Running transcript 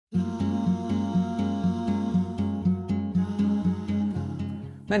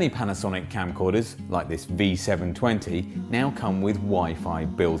Many Panasonic camcorders, like this V720, now come with Wi-Fi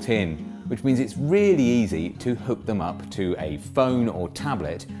built in, which means it's really easy to hook them up to a phone or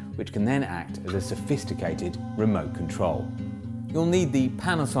tablet, which can then act as a sophisticated remote control. You'll need the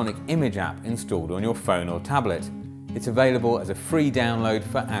Panasonic Image app installed on your phone or tablet. It's available as a free download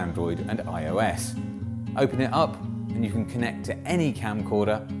for Android and iOS. Open it up and you can connect to any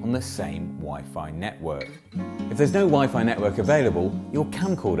camcorder on the same Wi-Fi network. If there's no Wi-Fi network available, your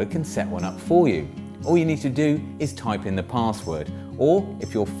camcorder can set one up for you. All you need to do is type in the password, or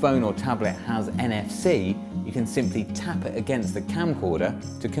if your phone or tablet has NFC, you can simply tap it against the camcorder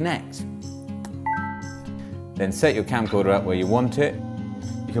to connect. Then set your camcorder up where you want it.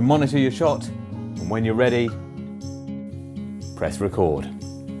 You can monitor your shot, and when you're ready, press record.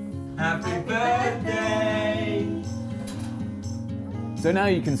 Happy birthday! So now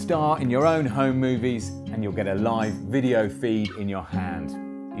you can star in your own home movies and you'll get a live video feed in your hand.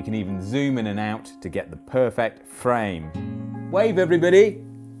 You can even zoom in and out to get the perfect frame. Wave everybody!